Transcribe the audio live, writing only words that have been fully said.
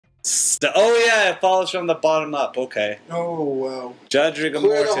Oh yeah, it follows from the bottom up. Okay. Oh, wow. Judge Rigor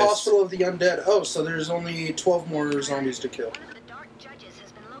Clear Mortis. the Hospital of the Undead. Oh, so there's only 12 more zombies to kill.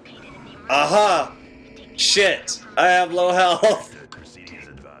 Aha! Shit! I have low health.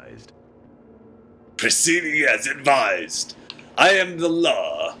 Proceeding as advised. I am the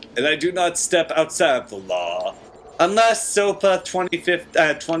law, and I do not step outside of the law. Unless SOPA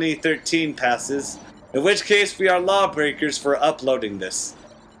 2013 passes, in which case we are lawbreakers for uploading this.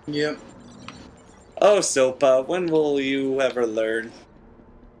 Yep. Oh, SOPA, when will you ever learn?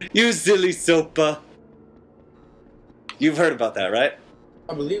 You silly SOPA. You've heard about that, right?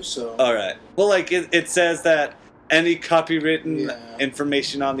 I believe so. Alright. Well, like, it says that any copywritten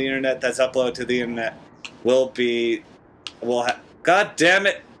information on the internet that's uploaded to the internet will be... God damn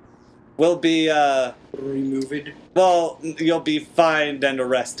it! Will be, removed? Well, you'll be fined and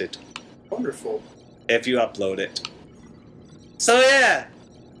arrested. Wonderful. If you upload it. So, yeah!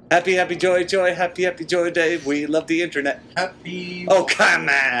 Happy, happy, joy, joy, happy, happy, joy day. We love the internet. Happy... Oh, come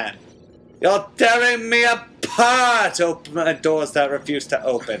on! You're tearing me apart! Open doors that refuse to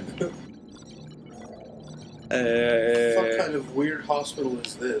open. What kind of weird hospital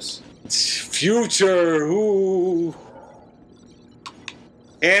is this? Future! Ooh.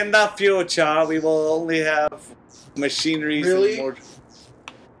 In the future, we will only have machineries and more...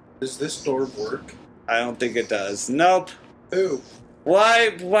 Does this door work? I don't think it does. Nope. Ooh. Why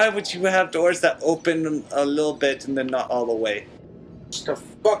would you have doors that open a little bit and then not all the way? Just to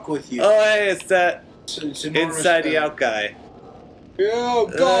fuck with you. Oh, hey, it's that it's inside out guy. Oh,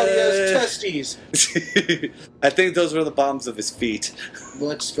 God, he has testes. I think those were the bombs of his feet.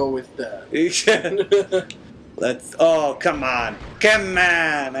 Let's go with that. Let's... Oh, come on. Come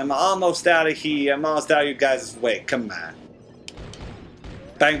on. I'm almost out of here. I'm almost out of you guys' way. Come on.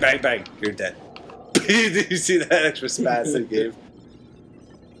 Bang, bang, bang. You're dead. Did you see that extra spaz I gave?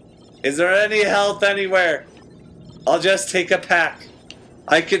 Is there any health anywhere? I'll just take a pack.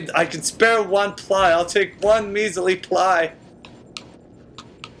 I can spare one ply. I'll take one measly ply.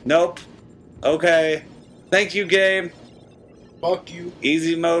 Nope. Okay. Thank you, game. Fuck you.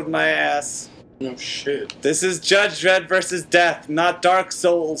 Easy mode my ass. No shit. This is Judge Dredd versus Death, not Dark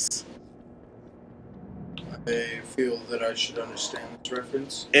Souls. I feel that I should understand this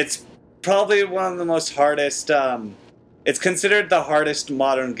reference. It's probably one of the most hardest, it's considered the hardest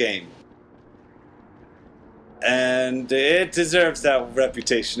modern game. And it deserves that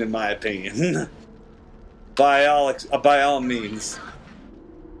reputation, in my opinion. by all means.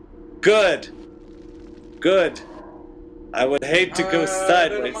 Good. Good. I would hate to go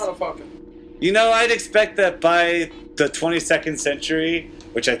sideways. You know, I'd expect that by the 22nd century,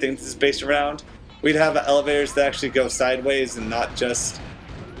 which I think this is based around, we'd have elevators that actually go sideways and not just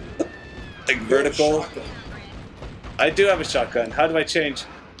like vertical. I do have a shotgun. How do I change?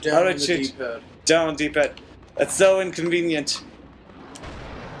 Down How do I the change? D-pad. Down D-pad. That's so inconvenient.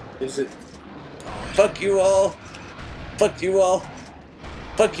 Is it? Fuck you all. Fuck you all.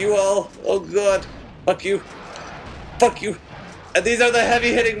 Fuck you all. Oh god. Fuck you. Fuck you. And these are the heavy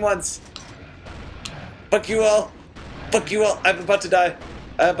hitting ones. Fuck you all. Fuck you all. I'm about to die.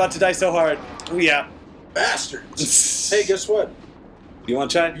 I'm about to die so hard. Oh, yeah. Bastards. Hey, guess what? You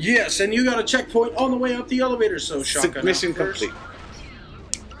want to try? Yes, and you got a checkpoint on the way up the elevator, so shotgun. Mission complete.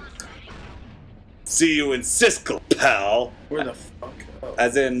 See you in Siskel, pal. Where the fuck? Oh.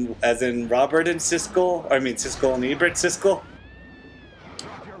 As in Robert and Siskel? I mean Siskel and Ebert Siskel?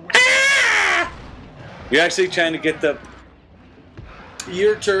 Ah! You're actually trying to get the...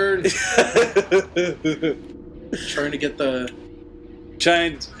 Your turn. Trying to get the...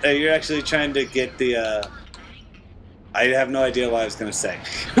 you're actually trying to get the, I have no idea what I was going to say.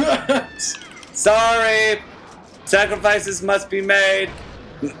 Sorry! Sacrifices must be made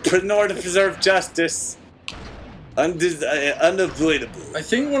in order to preserve justice. Unavoidable. I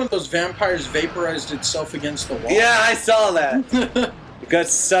think one of those vampires vaporized itself against the wall. Yeah, I saw that. It got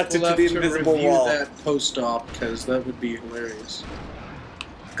sucked into the invisible wall. We'll have to review that post-op, because that would be hilarious.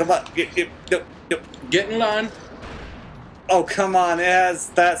 Come on, Get in line. Oh, come on, it has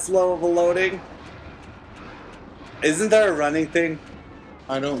that slow of a loading. Isn't there a running thing?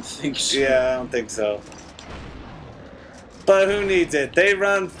 I don't think so. Yeah, I don't think so. But who needs it? They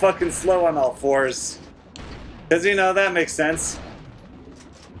run fucking slow on all fours. Because, you know, that makes sense.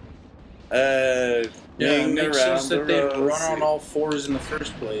 Yeah, it makes sense that they run on all fours in the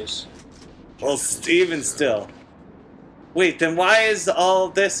first place. Well, even still. Wait, then why is all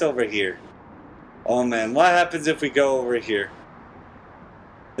this over here? Oh man, what happens if we go over here?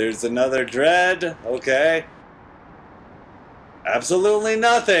 There's another Dredd. Okay. Absolutely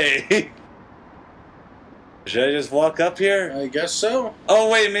nothing. Should I just walk up here? I guess so.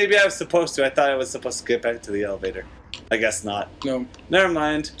 Oh wait, maybe I was supposed to. I thought I was supposed to get back to the elevator. I guess not. No. Never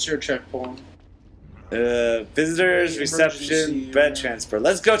mind. It's your checkpoint. Visitors, reception, bed transfer.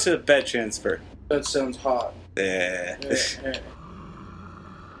 Let's go to the bed transfer. That sounds hot. Yeah.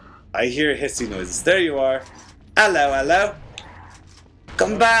 I hear hissy noises. There you are. Hello, hello.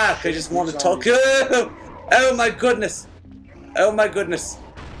 Come back. I just want to talk. Oh my goodness. Oh my goodness.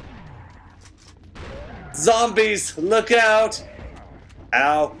 Zombies, look out.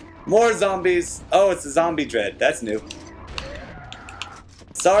 Ow. More zombies. Oh, it's a zombie Dredd. That's new.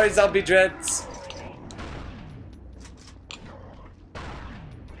 Sorry, zombie Dredds.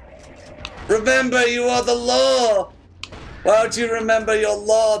 Remember, you are the law. Why don't you remember your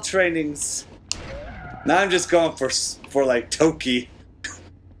law trainings? Now I'm just going for like Toki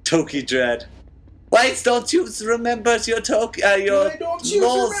Dredd. Wait, don't you remember your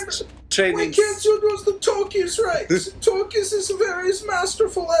laws trainings? Why can't you use the Toki's right? Toki's is various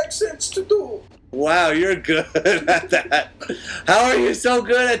masterful accents to do. Wow, you're good at that. How are you so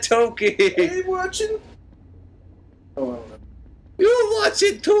good at Toki? Are you watching? Oh, I don't know. You're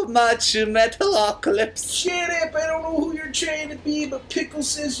watching too much Metalocalypse. Shut up, I don't know who you're trying to be, but Pickle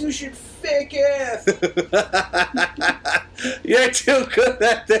says you should fake ass. You're too good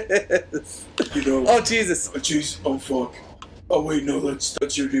at this. You know. Oh, Jesus. Oh, jeez. Oh, fuck. Oh, wait, no,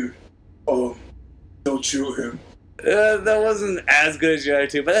 that's your dude. Don't shoot him. That wasn't as good as your other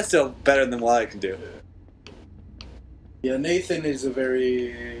two, but that's still better than what I can do. Yeah, Nathan is a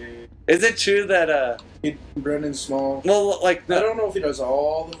very... Is it true that, Brendan Small... Well, like... I don't know if he does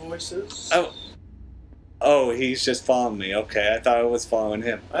all the voices. Oh, he's just following me. Okay, I thought I was following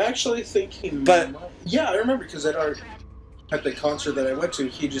him. I actually think he But... might. Yeah, I remember, because at the concert that I went to,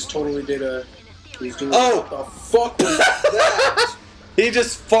 he just totally did a... He was doing... Oh! What the fuck was that? He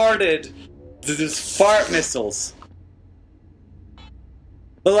just farted. Just fart missiles.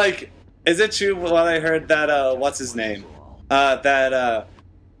 But, like, is it true what I heard that, what's his name? Brandon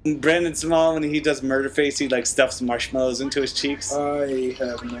Small, when he does murder face, he, like, stuffs marshmallows into his cheeks? I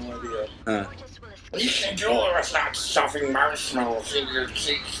have no idea. You can do it without stuffing marshmallows in your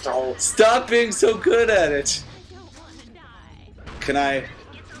cheeks, though. Stop being so good at it! Can I...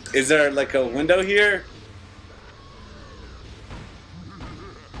 Is there, like, a window here?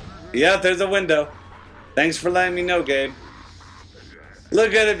 Yeah, there's a window. Thanks for letting me know, Gabe.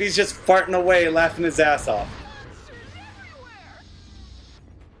 Look at him, he's just farting away, laughing his ass off.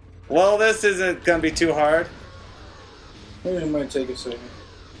 Well, this isn't gonna be too hard. Maybe it might take a second.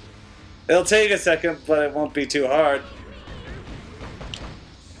 It'll take a second, but it won't be too hard.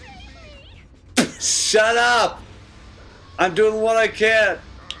 Shut up! I'm doing what I can.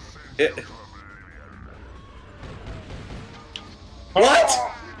 What?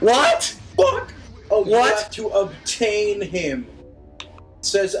 What? Fuck! Oh, you What? have to obtain him. It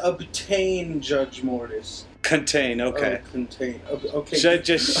says obtain, Judge Mortis. Contain, okay. Oh, contain. Okay. Should I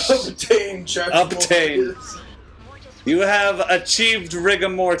just... Obtain, Judge Obtain. Mortis. You have achieved rigor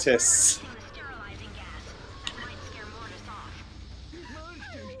mortis.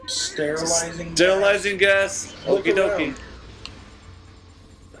 Sterilizing gas. Look Okie dokie.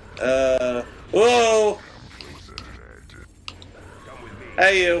 around. Whoa!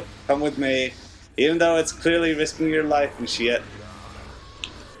 Hey you, come with me. Even though it's clearly risking your life and shit.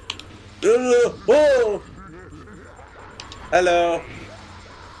 Whoa! Hello.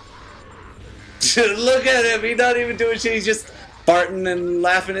 Look at him, he's not even doing shit, he's just farting and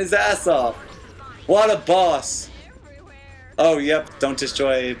laughing his ass off. What a boss. Oh, yep, don't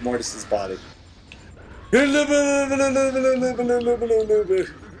destroy Mortis's body.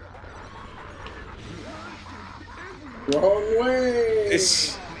 Wrong way.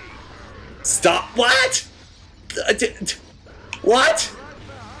 Stop, what? What?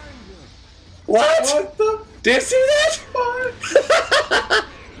 What? What the? Do you see that?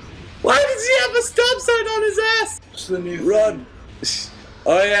 Why does he have a stop sign on his ass? It's the new Run.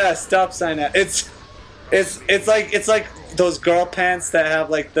 Oh yeah, stop sign. It's like those girl pants that have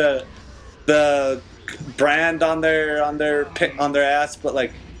like the brand on their ass, but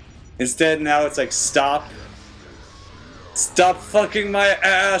like instead now it's like stop fucking my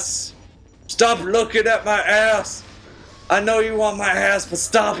ass. Stop looking at my ass. I know you want my ass, but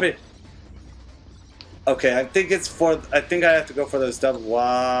stop it. Okay, I think I have to go for those double.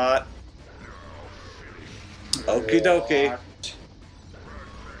 What? Okie dokie.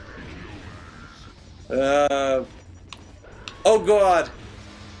 Oh god.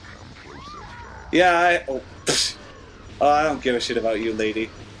 Yeah, I don't give a shit about you,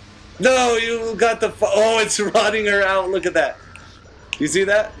 lady. No, you got the. Oh, it's rotting her out. Look at that. You see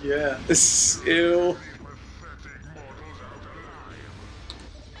that? Yeah. Ew.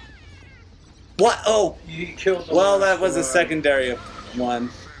 What? Oh. He killed the Well, last that was a one. secondary one.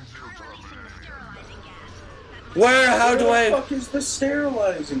 Where? How do Where the I? fuck is the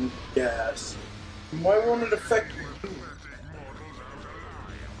sterilizing gas? Why won't it affect you?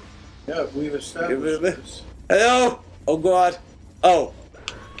 Yeah, we've established this. Hello? Oh god. Oh.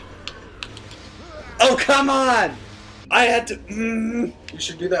 Oh, come on! I had to. You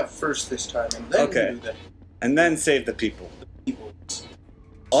should do that first this time, and then Okay. do that. And then save the people. People.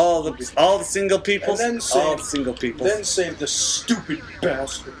 All the single peoples. And then save, all the single peoples. Then save the stupid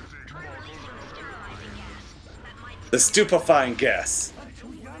bastard. The stupefying gas.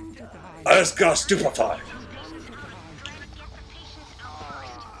 I just got stupefied.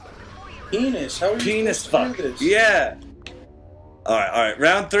 Penis. How are you Penis supposed fuck. to do this? Yeah. Alright.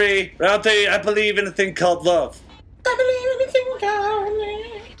 Round three. I believe in a thing called love. I believe anything can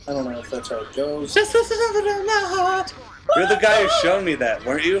me. I don't know if that's how it goes. Just listen to my heart. You're the guy who showed me that,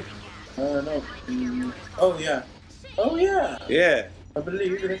 weren't you? I don't know. Oh yeah. Oh yeah. Yeah. I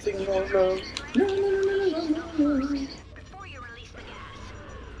believe anything you want love. No.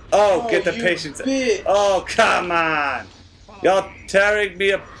 Oh, get the you patience. bitch. Oh, come on. Y'all tearing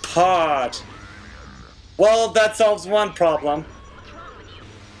me apart. Well, that solves one problem.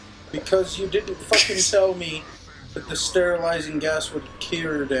 Because you didn't fucking tell me that the sterilizing gas would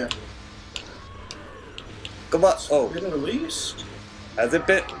cure them. Come on. Oh, Been released? has it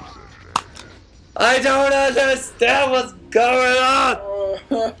been? I don't understand what's going on. Oh,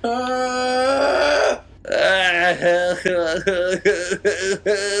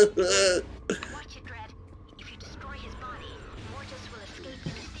 Watch it, Dredd. If you destroy his body, Mortis will escape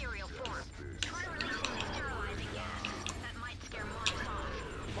in ethereal form. Try releasing the sterilizing gas. That might scare Mortis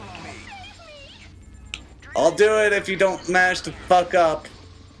off. Save me! I'll do it if you don't manage to fuck up.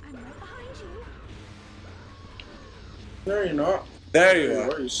 I'm right behind you. no, you're not. There you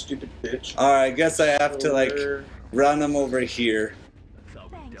are. You stupid bitch. Alright, I guess I have to, like, Over. run them over here.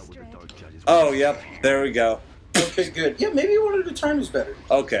 Thanks, Dredd. Oh, yep. There we go. Okay, good. Yeah, maybe one at a time is better.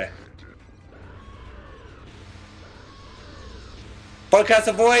 Okay. Podcast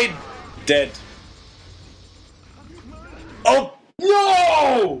avoid. Dead. Oh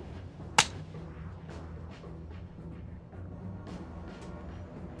no!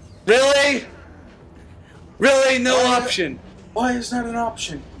 Really? Really? No option. Why is that an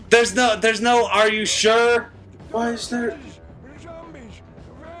option? There's no. Are you sure? Why is there? Zombies,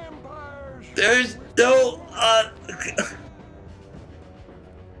 vampires. There's no.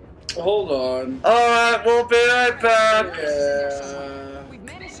 Hold on. All right, we'll be right back. Yeah.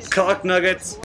 Cock nuggets.